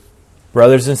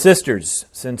Brothers and sisters,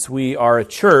 since we are a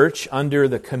church under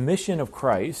the commission of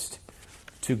Christ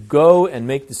to go and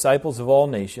make disciples of all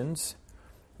nations,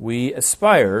 we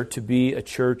aspire to be a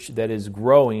church that is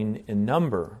growing in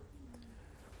number.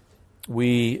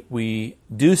 We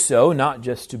do so not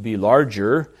just to be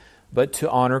larger, but to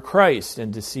honor Christ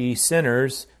and to see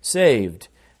sinners saved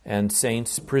and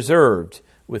saints preserved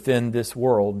within this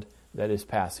world that is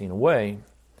passing away.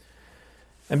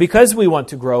 And because we want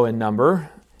to grow in number,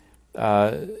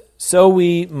 so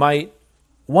we might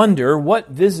wonder what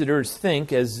visitors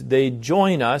think as they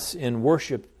join us in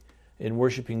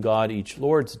worshiping God each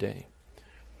Lord's Day.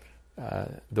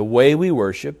 The way we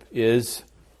worship is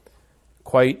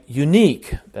quite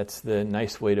unique. That's the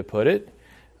nice way to put it.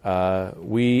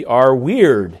 We are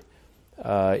weird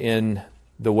in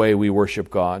the way we worship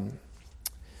God.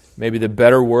 Maybe the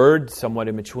better word, somewhat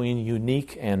in between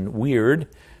unique and weird,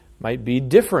 might be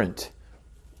different.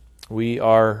 We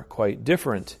are quite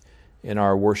different in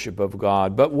our worship of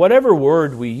God. But whatever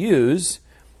word we use,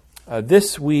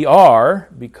 this we are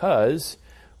because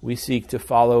we seek to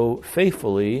follow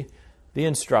faithfully the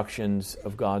instructions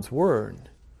of God's Word.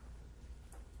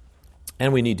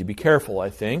 And we need to be careful, I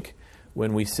think,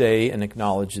 when we say and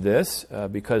acknowledge this,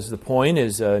 because the point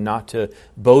is not to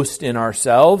boast in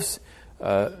ourselves.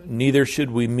 Neither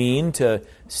should we mean to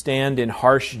stand in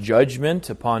harsh judgment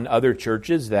upon other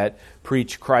churches that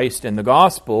preach Christ and the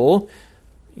gospel,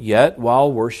 yet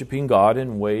while worshiping God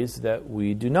in ways that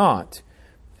we do not,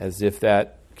 as if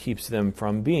that keeps them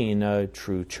from being a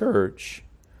true church.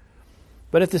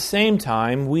 But at the same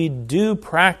time, we do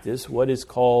practice what is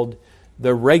called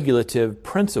the regulative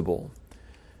principle,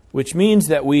 which means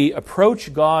that we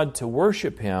approach God to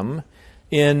worship Him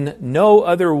in no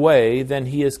other way than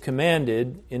He has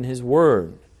commanded in His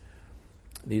Word.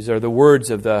 These are the words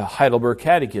of the Heidelberg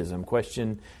Catechism,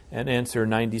 question and answer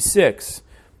 96,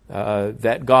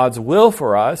 that God's will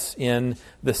for us in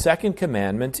the second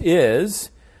commandment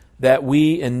is that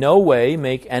we in no way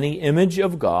make any image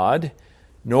of God,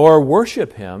 nor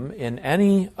worship Him in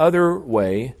any other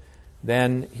way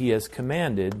than He has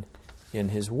commanded in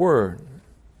His Word.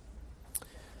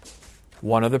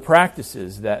 One of the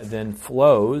practices that then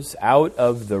flows out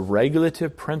of the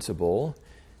regulative principle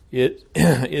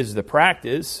is the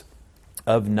practice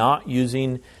of not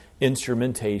using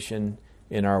instrumentation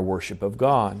in our worship of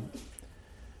God.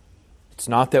 It's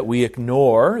not that we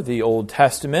ignore the Old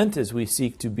Testament as we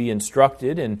seek to be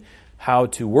instructed in how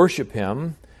to worship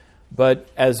Him, but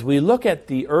as we look at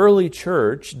the early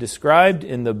church described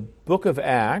in the book of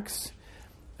Acts,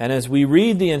 and as we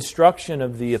read the instruction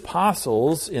of the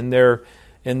apostles in their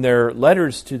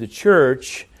letters to the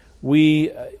church,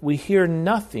 we hear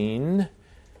nothing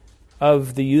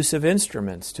of the use of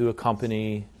instruments to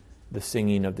accompany the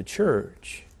singing of the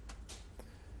church.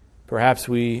 Perhaps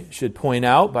we should point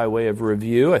out, by way of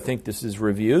review, I think this is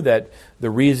review, that the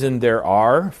reason there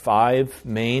are 5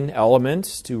 main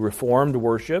elements to Reformed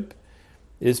worship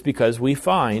is because we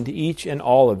find each and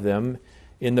all of them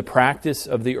in the practice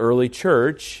of the early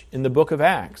church in the book of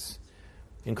Acts,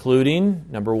 including,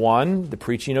 number 1, the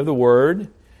preaching of the Word,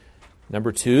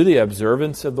 number 2, the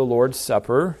observance of the Lord's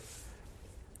Supper,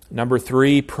 number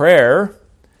 3, prayer,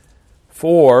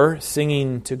 4,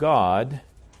 singing to God,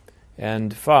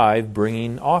 and 5,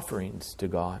 bringing offerings to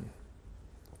God.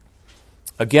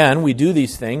 Again, we do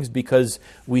these things because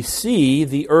we see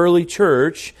the early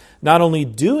church not only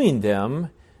doing them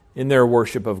in their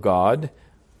worship of God,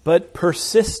 but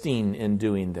persisting in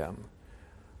doing them.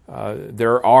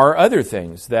 There are other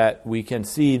things that we can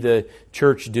see the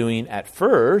church doing at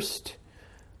first,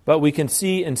 but we can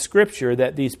see in Scripture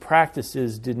that these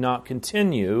practices did not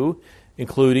continue,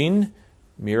 including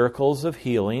miracles of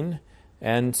healing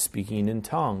and speaking in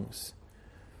tongues.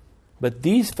 But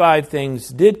these 5 things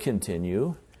did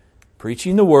continue: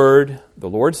 preaching the Word, the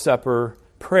Lord's Supper,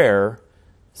 prayer,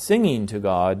 singing to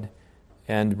God,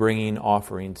 and bringing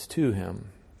offerings to Him.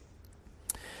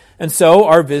 And so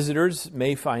our visitors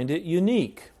may find it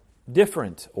unique,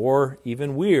 different, or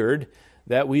even weird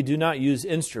that we do not use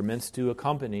instruments to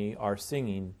accompany our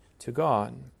singing to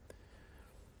God.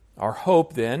 Our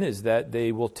hope then is that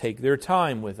they will take their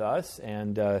time with us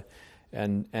and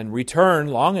return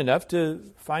long enough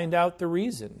to find out the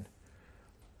reason.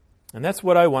 And that's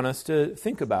what I want us to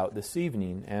think about this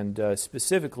evening, and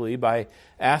specifically by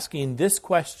asking this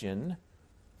question: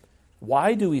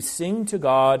 why do we sing to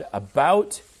God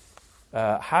about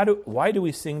why do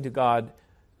we sing to God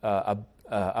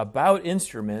about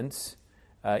instruments,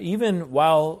 even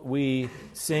while we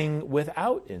sing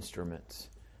without instruments,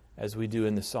 as we do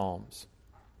in the Psalms?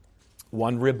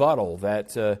 One rebuttal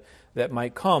that that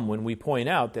might come when we point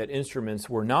out that instruments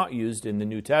were not used in the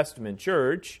New Testament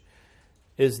church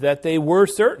is that they were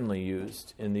certainly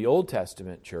used in the Old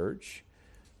Testament church,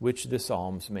 which the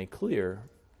Psalms make clear.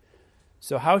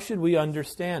 So how should we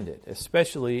understand it,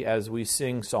 especially as we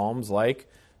sing psalms like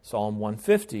Psalm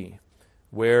 150,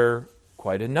 where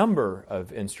quite a number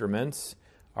of instruments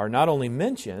are not only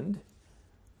mentioned,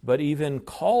 but even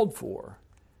called for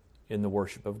in the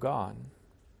worship of God?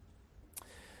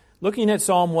 Looking at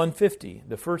Psalm 150,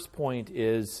 the first point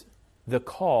is the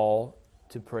call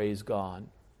to praise God,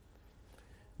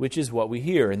 which is what we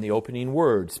hear in the opening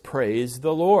words, praise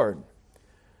the Lord.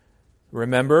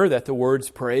 Remember that the words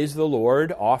praise the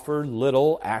Lord offer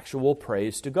little actual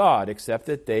praise to God, except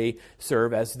that they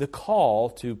serve as the call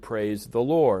to praise the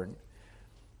Lord.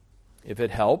 If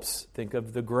it helps, think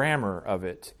of the grammar of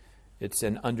it. It's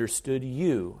an understood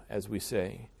you, as we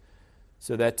say.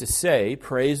 So that to say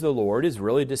praise the Lord is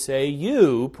really to say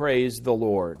you praise the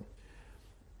Lord.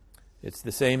 It's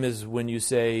the same as when you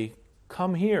say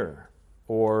come here,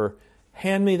 or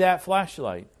hand me that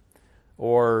flashlight,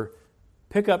 or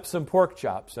pick up some pork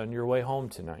chops on your way home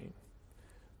tonight.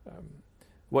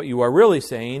 What you are really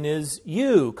saying is,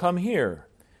 you come here.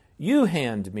 You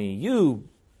hand me. You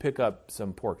pick up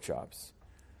some pork chops.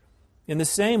 In the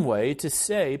same way, to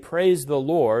say praise the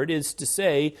Lord is to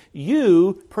say,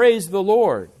 you praise the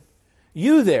Lord.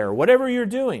 You there, whatever you're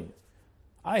doing.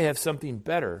 I have something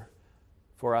better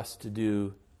for us to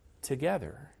do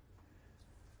together,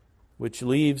 which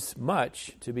leaves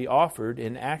much to be offered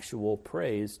in actual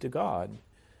praise to God.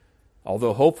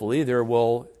 Although hopefully there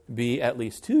will be at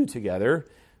least two together,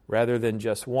 rather than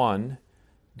just one,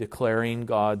 declaring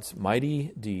God's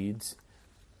mighty deeds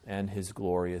and His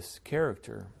glorious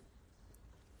character.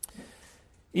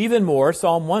 Even more,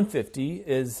 Psalm 150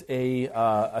 is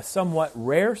a somewhat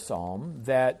rare psalm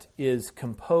that is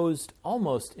composed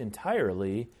almost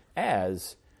entirely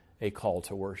as a call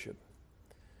to worship.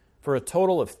 For a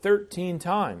total of 13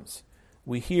 times,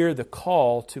 we hear the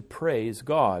call to praise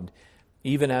God,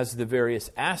 even as the various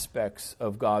aspects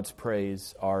of God's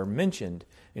praise are mentioned,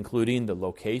 including the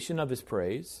location of His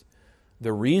praise,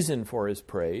 the reason for His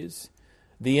praise,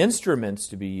 the instruments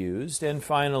to be used, and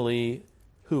finally,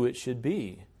 who it should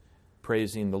be,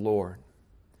 praising the Lord.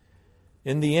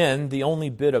 In the end, the only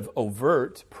bit of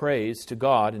overt praise to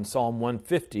God in Psalm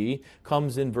 150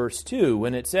 comes in verse 2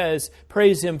 when it says,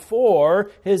 praise Him for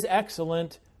His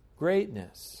excellent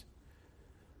greatness.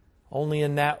 Only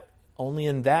in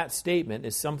that statement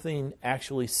is something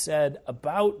actually said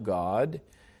about God,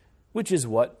 which is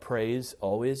what praise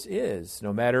always is,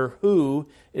 no matter who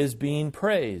is being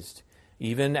praised.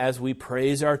 Even as we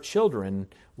praise our children,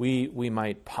 we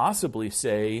might possibly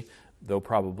say, though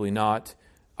probably not,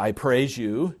 I praise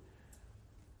you.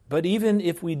 But even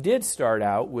if we did start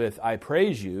out with I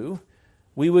praise you,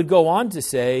 we would go on to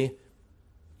say,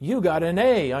 you got an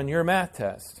A on your math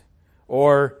test.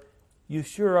 Or, you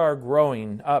sure are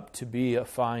growing up to be a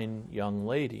fine young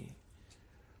lady.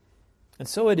 And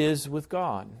so it is with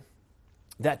God,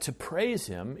 that to praise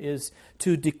Him is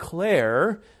to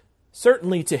declare,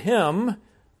 certainly to Him,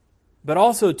 but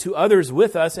also to others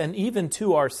with us and even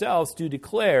to ourselves, to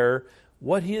declare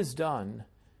what He has done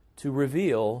to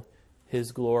reveal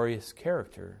His glorious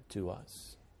character to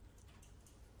us.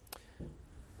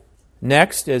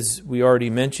 Next, as we already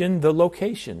mentioned, the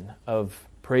location of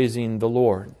praising the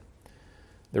Lord.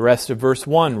 The rest of verse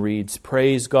 1 reads,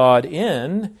 praise God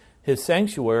in His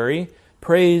sanctuary,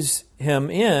 praise Him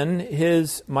in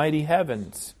His mighty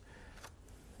heavens.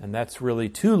 And that's really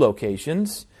two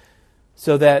locations,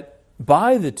 so that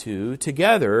by the two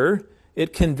together,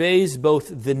 it conveys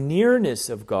both the nearness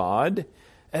of God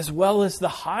as well as the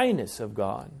highness of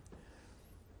God.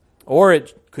 Or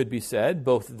it could be said,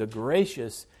 both the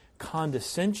gracious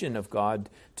condescension of God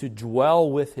to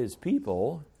dwell with His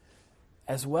people,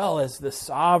 as well as the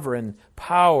sovereign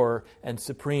power and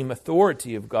supreme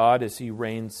authority of God as He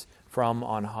reigns from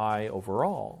on high over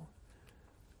all.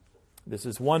 This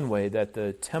is one way that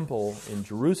the temple in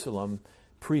Jerusalem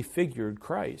prefigured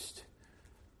Christ.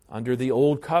 Under the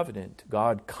Old Covenant,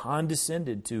 God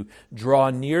condescended to draw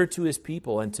near to His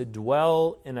people and to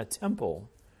dwell in a temple.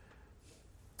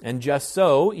 And just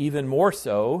so, even more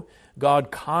so, God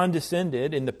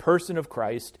condescended in the person of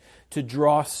Christ to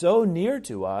draw so near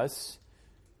to us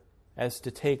as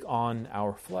to take on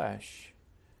our flesh.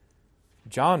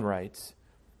 John writes,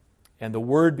 and the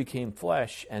Word became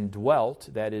flesh and dwelt,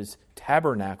 that is,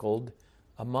 tabernacled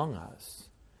among us.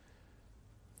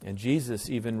 And Jesus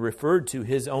even referred to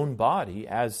His own body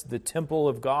as the temple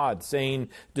of God, saying,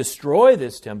 destroy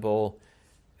this temple,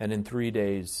 and in 3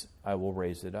 days I will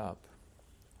raise it up.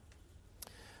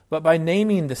 But by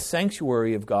naming the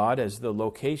sanctuary of God as the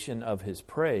location of his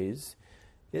praise,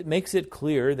 it makes it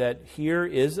clear that here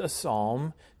is a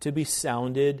psalm to be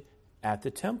sounded at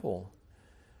the temple.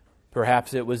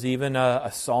 Perhaps it was even a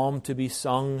psalm to be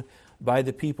sung by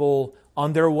the people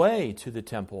on their way to the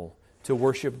temple to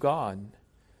worship God.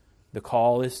 The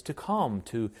call is to come,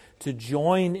 to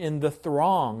join in the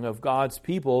throng of God's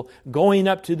people going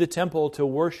up to the temple to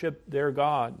worship their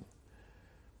God.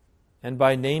 And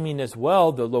by naming as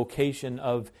well the location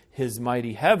of his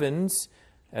mighty heavens,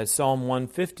 as Psalm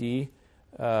 150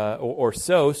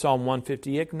 Psalm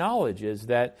 150 acknowledges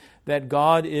that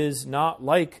God is not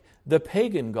like the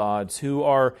pagan gods who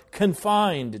are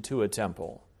confined to a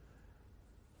temple.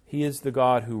 He is the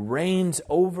God who reigns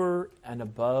over and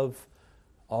above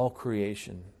all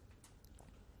creation.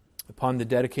 Upon the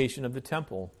dedication of the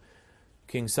temple,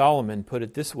 King Solomon put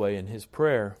it this way in his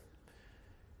prayer.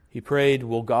 He prayed,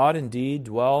 "Will God indeed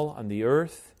dwell on the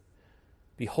earth?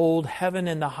 Behold, heaven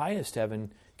and the highest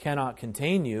heaven cannot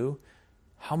contain you.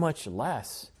 How much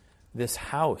less this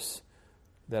house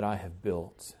that I have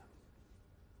built?"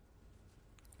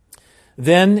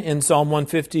 Then in Psalm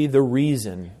 150, the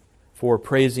reason for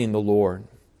praising the Lord.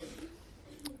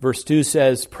 Verse 2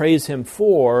 says, "Praise him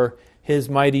for his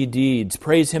mighty deeds.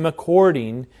 Praise him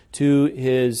according to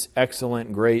his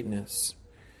excellent greatness."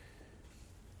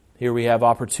 Here we have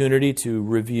opportunity to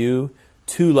review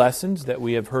two lessons that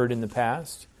we have heard in the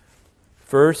past.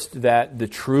 First, that the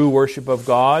true worship of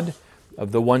God,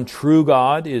 of the one true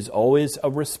God, is always a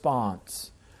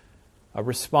response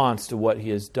to what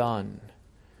he has done.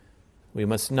 We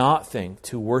must not think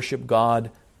to worship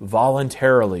God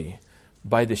voluntarily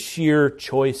by the sheer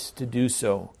choice to do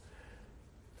so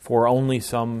for only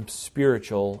some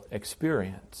spiritual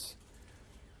experience.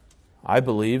 I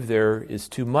believe there is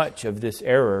too much of this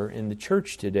error in the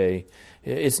church today.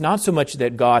 It's not so much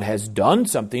that God has done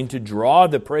something to draw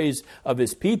the praise of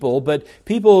his people, but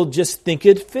people just think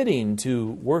it fitting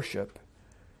to worship.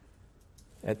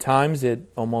 At times it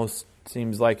almost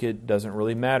seems like it doesn't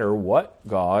really matter what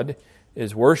God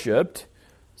is worshipped,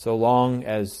 so long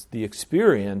as the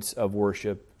experience of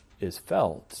worship is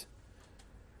felt.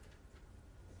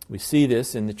 We see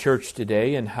this in the church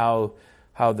today and how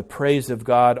the praise of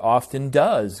God often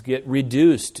does get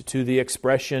reduced to the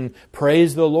expression,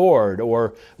 "Praise the Lord,"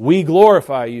 or "We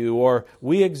glorify you," or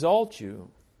 "We exalt you."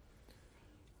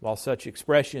 While such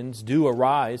expressions do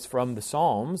arise from the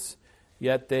Psalms,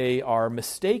 yet they are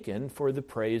mistaken for the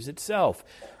praise itself,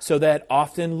 so that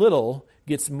often little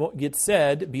gets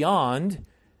said beyond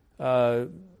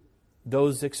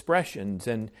those expressions,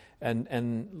 and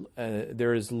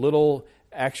there is little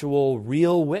actual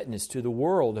real witness to the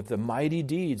world of the mighty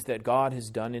deeds that God has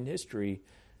done in history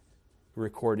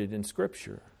recorded in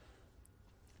Scripture.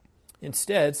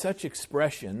 Instead, such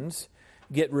expressions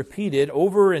get repeated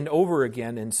over and over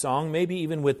again in song, maybe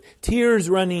even with tears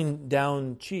running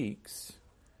down cheeks.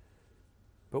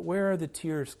 But where are the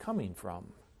tears coming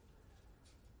from?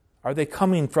 Are they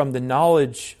coming from the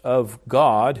knowledge of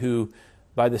God, who,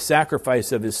 by the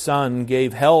sacrifice of his Son,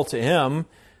 gave hell to him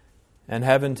and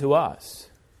heaven to us?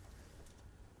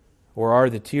 Or are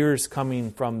the tears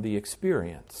coming from the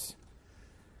experience?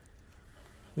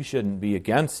 We shouldn't be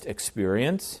against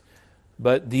experience,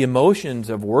 but the emotions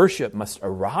of worship must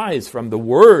arise from the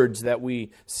words that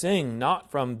we sing,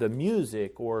 not from the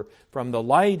music or from the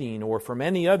lighting or from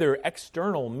any other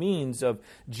external means of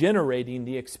generating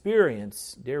the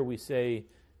experience, dare we say,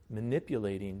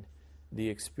 manipulating the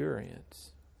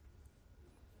experience.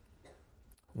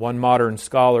 One modern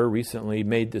scholar recently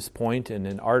made this point in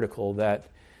an article that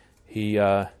he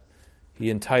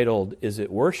entitled, "Is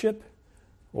it worship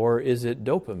or is it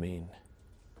dopamine?"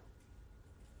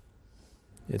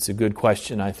 It's a good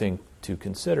question, I think, to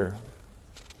consider.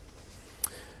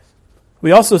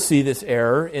 We also see this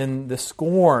error in the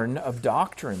scorn of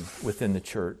doctrine within the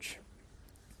church.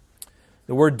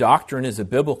 The word doctrine is a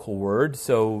biblical word,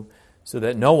 so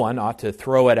that no one ought to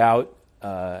throw it out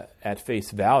at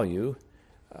face value.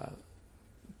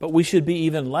 But we should be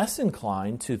even less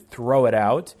inclined to throw it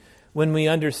out when we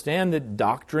understand that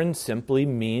doctrine simply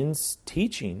means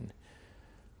teaching.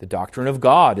 The doctrine of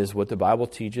God is what the Bible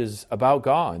teaches about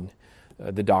God.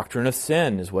 The doctrine of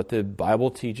sin is what the Bible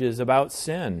teaches about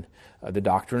sin. The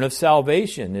doctrine of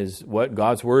salvation is what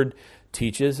God's Word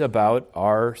teaches about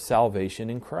our salvation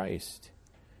in Christ.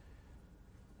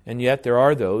 And yet there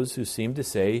are those who seem to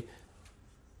say,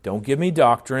 "Don't give me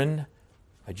doctrine,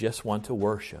 I just want to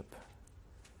worship."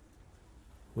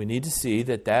 We need to see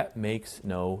that makes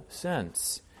no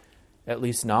sense, at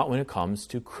least not when it comes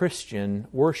to Christian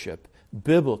worship,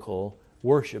 biblical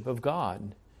worship of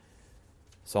God.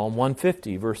 Psalm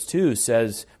 150, verse 2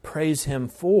 says, praise him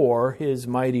for his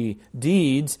mighty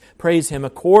deeds, praise him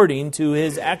according to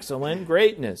his excellent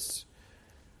greatness.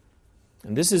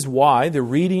 And this is why the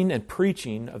reading and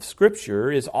preaching of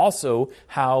Scripture is also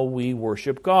how we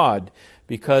worship God.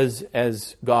 Because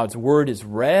as God's Word is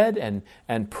read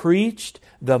and preached,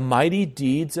 the mighty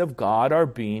deeds of God are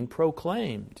being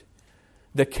proclaimed.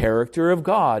 The character of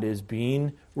God is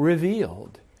being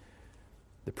revealed.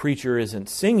 The preacher isn't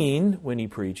singing when he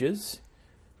preaches,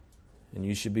 and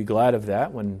you should be glad of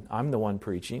that when I'm the one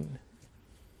preaching.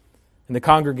 And the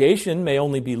congregation may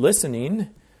only be listening,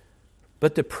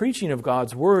 but the preaching of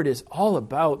God's Word is all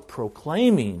about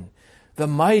proclaiming the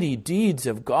mighty deeds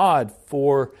of God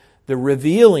for the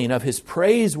revealing of His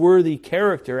praiseworthy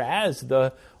character as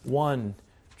the one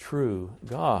true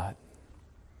God.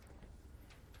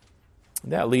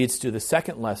 And that leads to the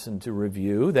second lesson to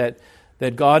review, that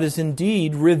God is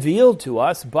indeed revealed to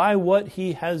us by what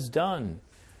He has done.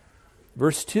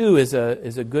 Verse 2 is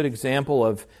a good example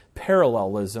of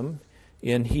parallelism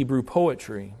in Hebrew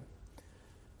poetry.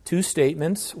 Two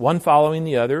statements, one following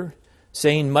the other,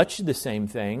 saying much the same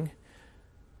thing.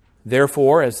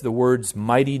 Therefore, as the words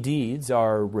mighty deeds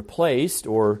are replaced,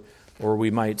 or we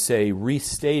might say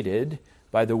restated,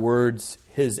 by the words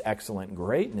His excellent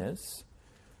greatness,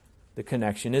 the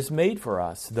connection is made for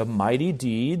us. The mighty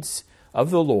deeds of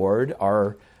the Lord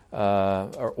are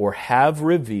or have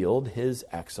revealed His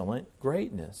excellent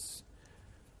greatness.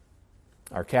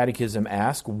 Our catechism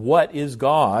asks, what is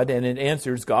God? And it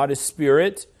answers, God is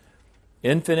spirit,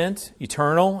 infinite,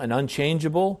 eternal, and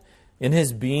unchangeable in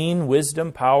His being,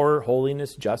 wisdom, power,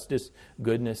 holiness, justice,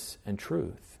 goodness, and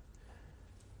truth.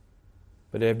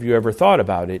 But have you ever thought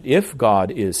about it? If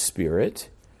God is spirit,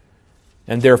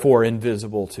 and therefore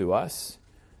invisible to us,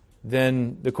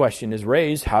 then the question is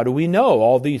raised, how do we know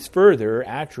all these further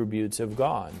attributes of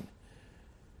God?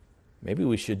 Maybe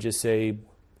we should just say,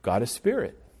 God is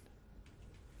spirit.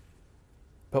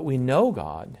 But we know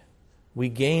God. We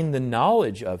gain the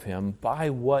knowledge of Him by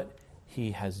what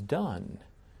He has done.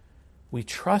 We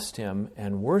trust Him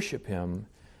and worship Him,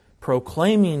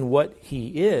 proclaiming what He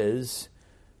is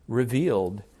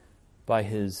revealed by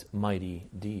His mighty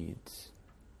deeds.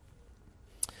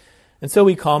 And so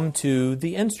we come to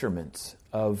the instruments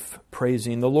of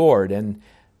praising the Lord. And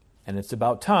it's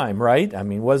about time, right? I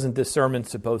mean, wasn't this sermon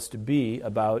supposed to be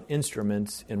about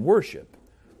instruments in worship?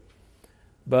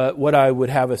 But what I would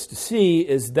have us to see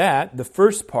is that the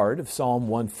first part of Psalm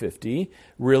 150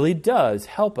 really does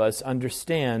help us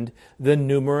understand the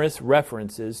numerous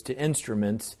references to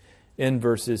instruments in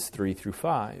verses 3 through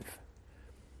 5.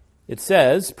 It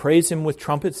says, praise Him with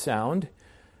trumpet sound,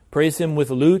 praise Him with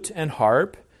lute and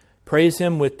harp, praise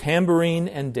Him with tambourine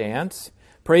and dance,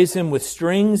 praise Him with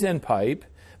strings and pipe,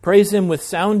 praise Him with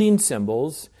sounding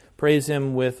cymbals, praise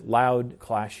Him with loud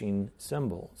clashing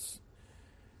cymbals.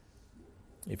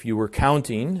 If you were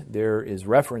counting, there is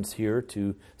reference here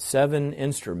to 7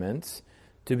 instruments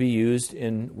to be used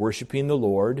in worshiping the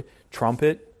Lord: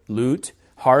 trumpet, lute,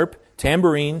 harp,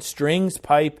 tambourine, strings,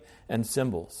 pipe, and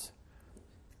cymbals.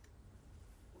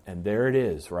 And there it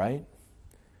is, right?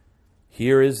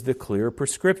 Here is the clear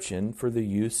prescription for the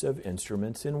use of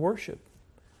instruments in worship.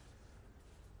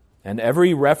 And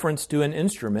every reference to an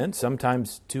instrument,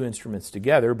 sometimes 2 instruments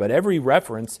together, but every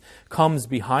reference comes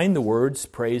behind the words,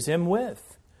 praise Him with.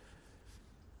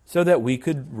 So that we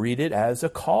could read it as a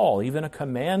call, even a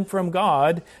command from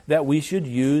God, that we should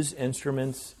use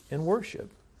instruments in worship.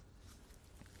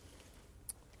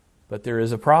 But there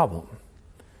is a problem,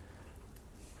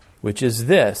 which is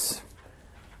this,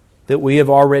 that we have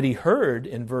already heard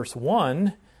in verse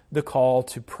 1 the call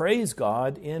to praise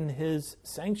God in His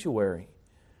sanctuary,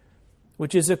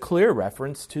 which is a clear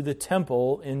reference to the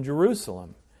temple in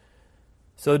Jerusalem.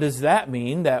 So does that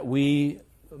mean that we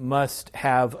must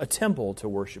have a temple to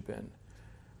worship in?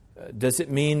 Does it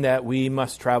mean that we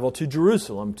must travel to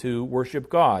Jerusalem to worship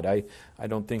God? I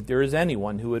don't think there is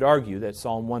anyone who would argue that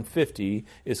Psalm 150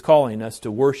 is calling us to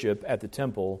worship at the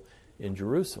temple in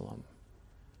Jerusalem.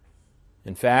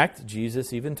 In fact,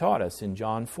 Jesus even taught us in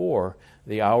John 4,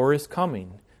 the hour is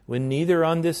coming when neither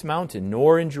on this mountain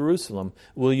nor in Jerusalem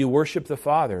will you worship the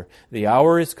Father. The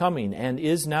hour is coming and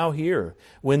is now here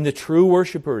when the true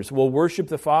worshipers will worship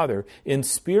the Father in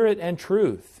spirit and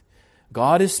truth.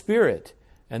 God is spirit,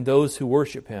 and those who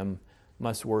worship Him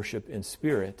must worship in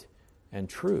spirit and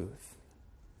truth.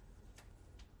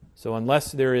 So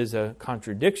unless there is a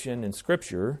contradiction in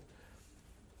Scripture,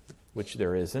 which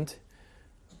there isn't,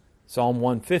 Psalm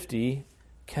 150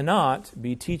 cannot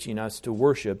be teaching us to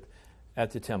worship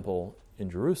at the temple in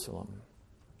Jerusalem.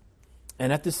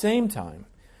 And at the same time,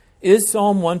 Is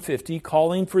Psalm 150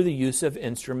 calling for the use of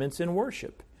instruments in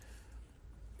worship?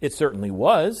 It certainly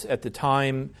was at the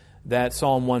time that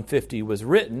Psalm 150 was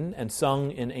written and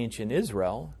sung in ancient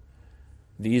Israel.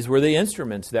 These were the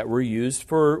instruments that were used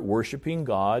for worshiping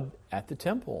God at the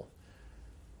temple.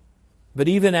 But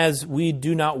even as we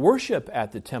do not worship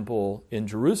at the temple in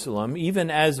Jerusalem,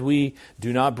 even as we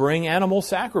do not bring animal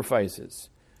sacrifices,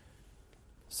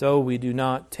 so we do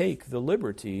not take the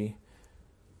liberty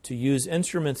to use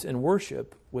instruments in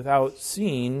worship without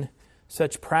seeing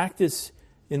such practice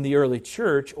in the early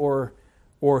church or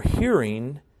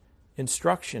hearing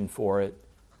instruction for it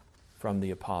from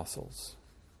the apostles.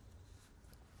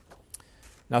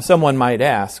 Now, someone might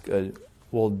ask,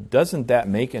 well, doesn't that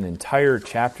make an entire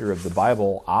chapter of the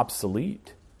Bible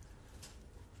obsolete?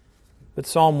 But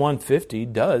Psalm 150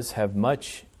 does have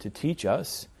much to teach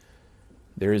us.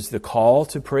 There is the call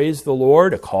to praise the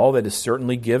Lord, a call that is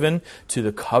certainly given to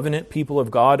the covenant people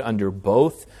of God under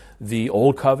both the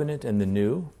Old Covenant and the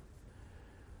New.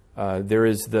 There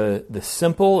is the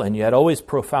simple and yet always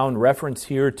profound reference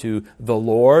here to the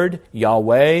Lord,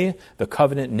 Yahweh, the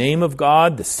covenant name of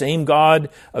God, the same God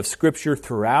of Scripture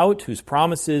throughout, whose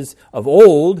promises of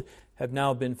old have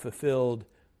now been fulfilled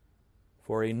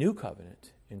for a new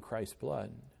covenant in Christ's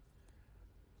blood.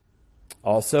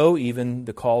 Also, even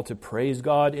the call to praise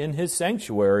God in His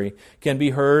sanctuary can be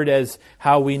heard as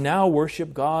how we now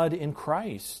worship God in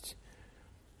Christ.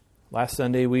 Last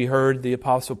Sunday we heard the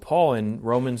Apostle Paul in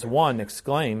Romans 1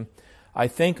 exclaim, "I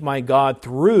thank my God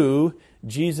through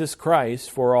Jesus Christ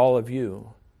for all of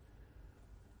you."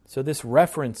 So this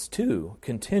reference too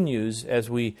continues as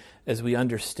we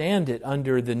understand it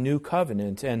under the new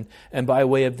covenant and by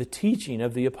way of the teaching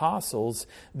of the apostles,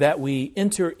 that we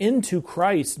enter into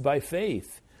Christ by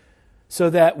faith, so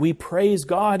that we praise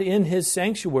God in His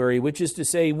sanctuary, which is to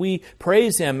say we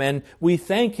praise Him and we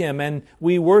thank Him and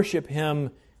we worship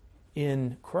Him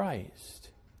in Christ.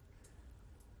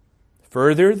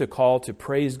 Further, the call to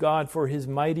praise God for His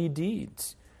mighty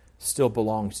deeds still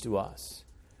belongs to us.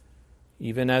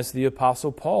 Even as the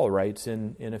Apostle Paul writes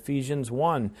in Ephesians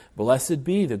 1, "Blessed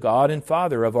be the God and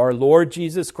Father of our Lord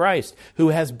Jesus Christ, who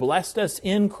has blessed us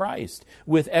in Christ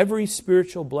with every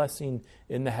spiritual blessing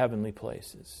in the heavenly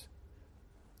places."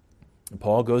 And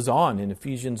Paul goes on in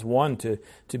Ephesians 1 to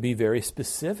be very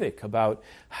specific about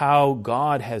how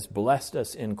God has blessed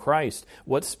us in Christ.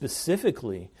 What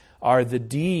specifically are the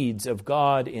deeds of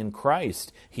God in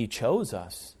Christ? He chose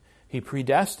us. He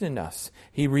predestined us.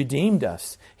 He redeemed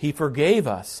us. He forgave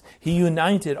us. He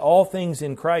united all things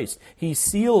in Christ. He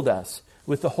sealed us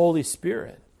with the Holy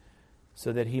Spirit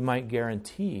so that He might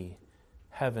guarantee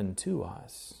heaven to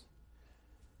us.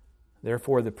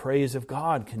 Therefore, the praise of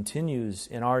God continues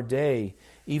in our day,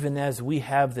 even as we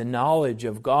have the knowledge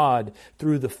of God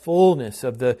through the fullness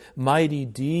of the mighty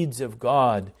deeds of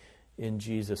God in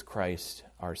Jesus Christ,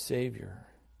 our Savior.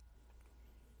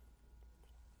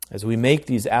 As we make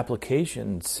these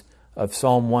applications of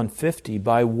Psalm 150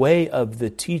 by way of the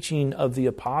teaching of the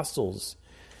apostles,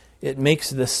 it makes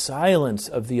the silence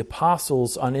of the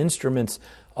apostles on instruments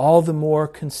all the more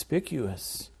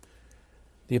conspicuous.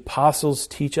 The apostles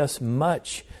teach us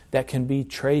much that can be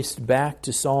traced back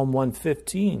to Psalm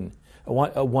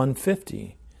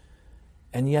 150,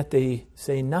 and yet they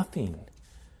say nothing,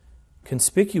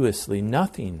 conspicuously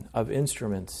nothing, of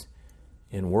instruments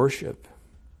in worship.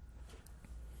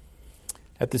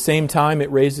 At the same time, it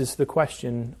raises the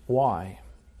question, why?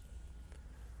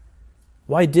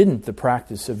 Why didn't the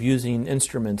practice of using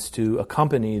instruments to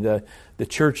accompany the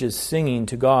church's singing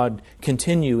to God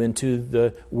continue into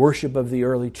the worship of the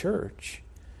early church?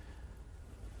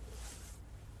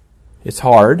 It's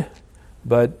hard,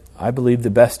 but I believe the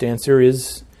best answer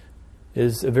is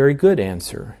a very good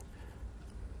answer.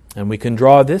 And we can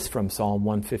draw this from Psalm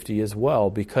 150 as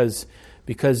well, because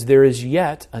there is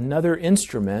yet another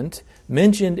instrument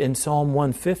mentioned in Psalm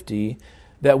 150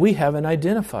 that we haven't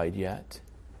identified yet.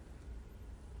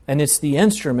 And it's the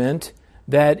instrument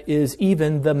that is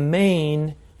even the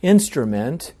main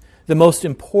instrument, the most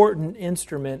important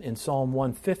instrument in Psalm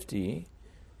 150.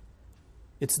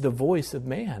 It's the voice of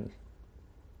man.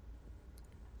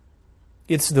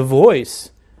 It's the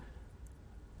voice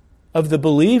of the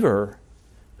believer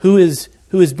who is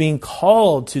being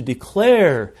called to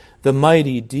declare the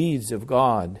mighty deeds of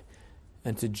God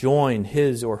and to join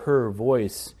his or her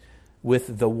voice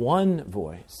with the one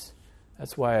voice.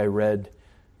 That's why I read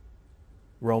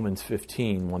Romans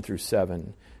 15, 1 through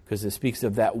 7, because it speaks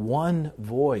of that one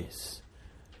voice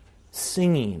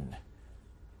singing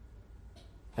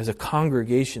as a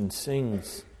congregation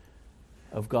sings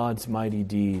of God's mighty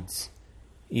deeds,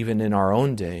 even in our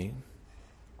own day.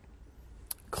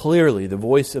 Clearly, the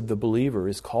voice of the believer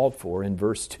is called for in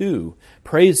verse 2.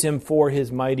 Praise him for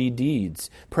his mighty deeds.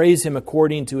 Praise him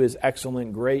according to his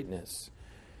excellent greatness.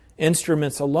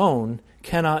 Instruments alone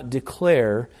cannot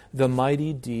declare the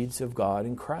mighty deeds of God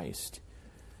in Christ.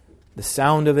 The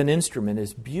sound of an instrument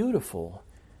is beautiful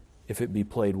if it be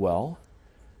played well.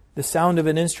 The sound of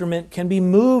an instrument can be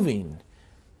moving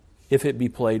if it be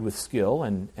played with skill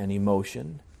and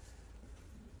emotion.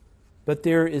 But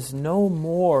there is no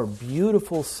more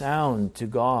beautiful sound to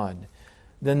God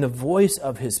than the voice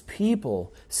of His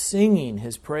people singing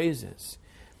His praises.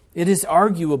 It is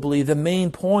arguably the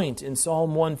main point in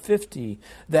Psalm 150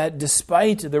 that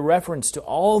despite the reference to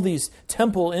all these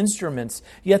temple instruments,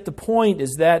 yet the point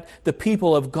is that the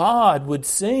people of God would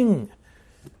sing.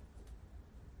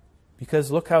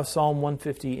 Because look how Psalm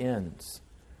 150 ends.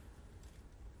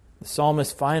 The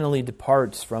psalmist finally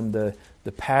departs from the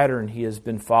pattern he has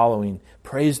been following.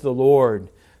 Praise the Lord.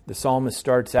 The psalmist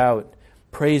starts out.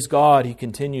 Praise God. He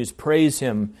continues. Praise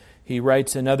Him. He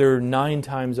writes another 9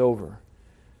 times over.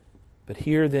 But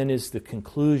here then is the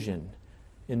conclusion.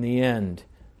 In the end,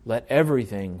 let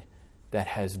everything that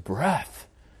has breath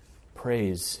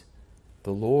praise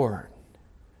the Lord.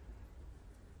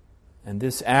 And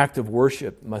this act of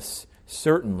worship most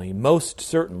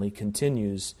certainly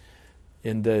continues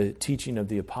in the teaching of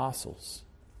the apostles.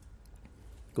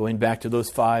 Going back to those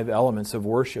 5 elements of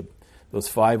worship, those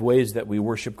 5 ways that we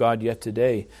worship God yet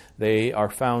today, they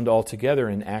are found all together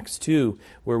in Acts 2,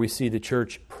 where we see the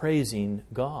church praising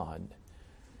God.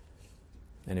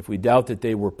 And if we doubt that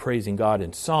they were praising God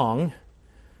in song,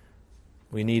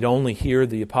 we need only hear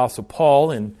the Apostle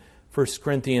Paul in 1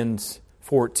 Corinthians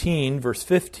 14, verse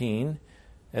 15,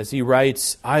 as he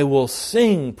writes, I will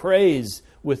sing praise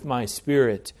with my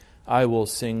spirit. I will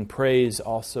sing praise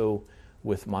also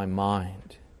with my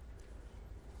mind.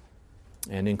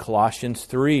 And in Colossians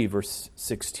 3, verse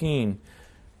 16,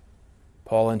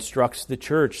 Paul instructs the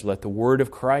church, let the word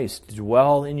of Christ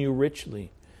dwell in you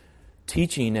richly,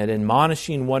 teaching and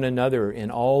admonishing one another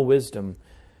in all wisdom,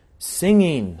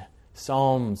 singing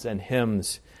psalms and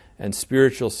hymns and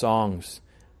spiritual songs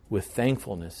with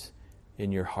thankfulness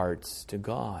in your hearts to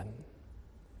God.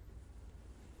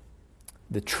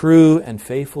 The true and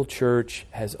faithful church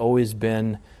has always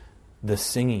been the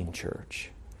singing church.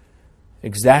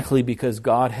 Exactly because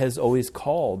God has always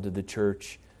called the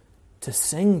church to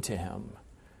sing to Him.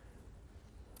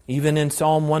 Even in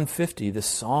Psalm 150, the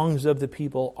songs of the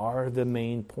people are the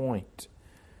main point.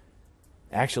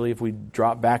 Actually, if we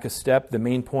drop back a step, the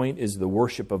main point is the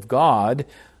worship of God.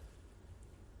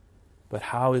 But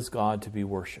how is God to be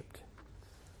worshipped?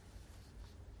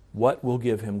 What will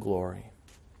give Him glory?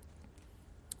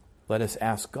 Let us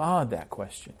ask God that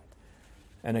question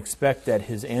and expect that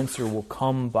His answer will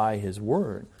come by His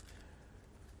Word.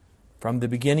 From the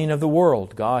beginning of the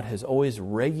world, God has always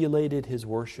regulated His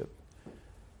worship.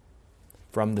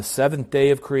 From the 7th day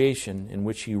of creation, in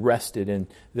which He rested and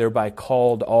thereby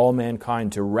called all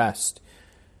mankind to rest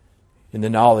in the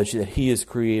knowledge that He is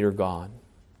Creator God,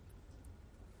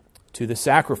 to the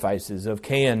sacrifices of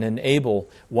Cain and Abel,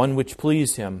 one which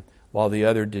pleased Him while the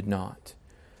other did not,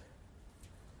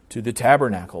 to the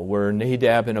tabernacle where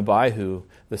Nadab and Abihu,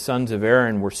 the sons of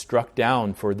Aaron, were struck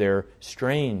down for their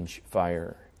strange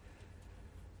fire,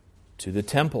 to the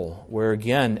temple where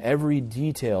again every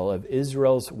detail of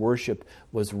Israel's worship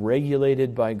was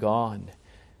regulated by God,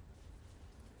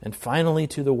 and finally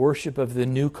to the worship of the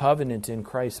new covenant in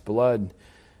Christ's blood,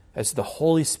 as the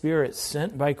Holy Spirit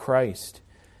sent by Christ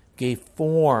gave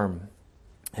form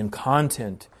and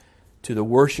content to the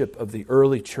worship of the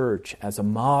early church as a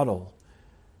model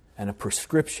and a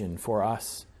prescription for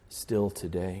us still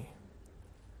today.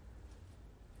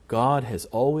 God has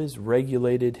always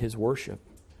regulated His worship,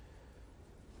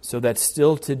 so that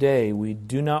still today we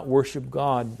do not worship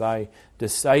God by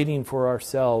deciding for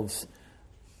ourselves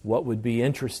what would be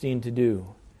interesting to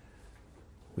do.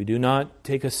 We do not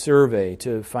take a survey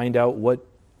to find out what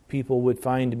people would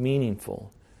find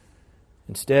meaningful.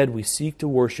 Instead, we seek to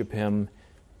worship Him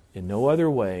in no other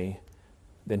way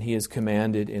than He has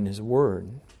commanded in His Word.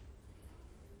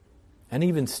 And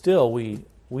even still, we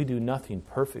do nothing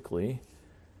perfectly.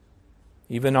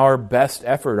 Even our best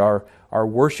effort, our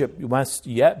worship must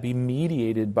yet be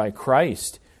mediated by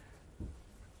Christ,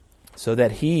 so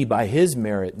that He, by His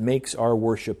merit, makes our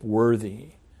worship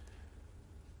worthy.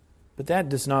 But that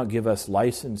does not give us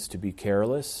license to be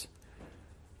careless.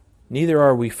 Neither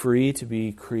are we free to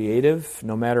be creative,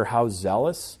 no matter how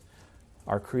zealous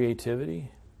our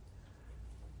creativity.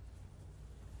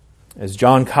 As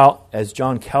John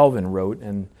Calvin wrote,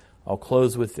 and I'll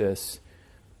close with this,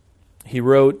 he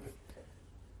wrote,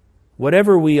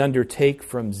 whatever we undertake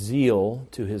from zeal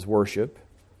to his worship,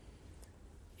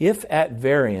 if at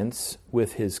variance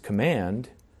with his command,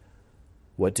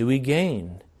 what do we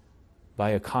gain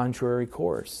by a contrary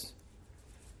course?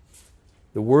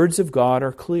 The words of God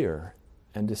are clear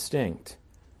and distinct.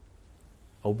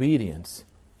 Obedience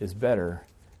is better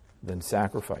than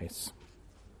sacrifice.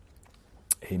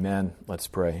 Amen. Let's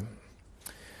pray.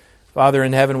 Father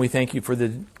in heaven, we thank you for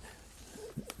the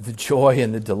joy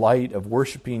and the delight of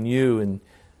worshiping you in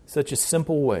such a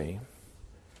simple way,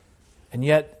 and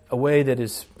yet a way that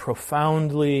is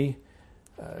profoundly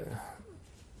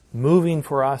moving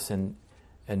for us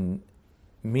and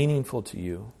meaningful to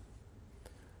you.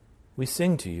 We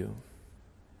sing to you,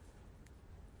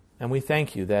 and we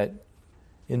thank you that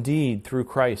indeed through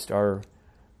Christ our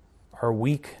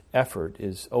weak effort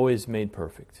is always made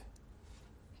perfect.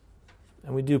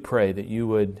 And we do pray that you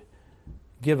would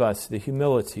give us the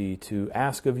humility to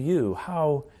ask of you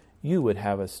how you would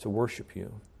have us to worship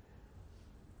you,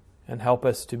 and help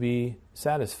us to be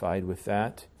satisfied with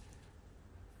that.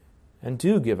 And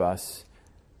do give us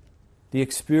the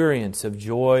experience of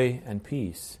joy and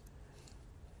peace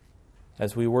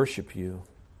as we worship you.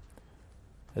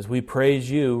 As we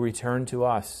praise you, return to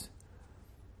us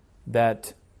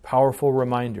that powerful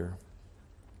reminder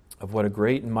of what a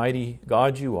great and mighty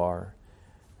God you are,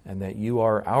 and that you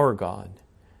are our God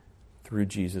through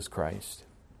Jesus Christ.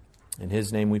 In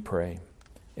his name we pray.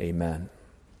 Amen.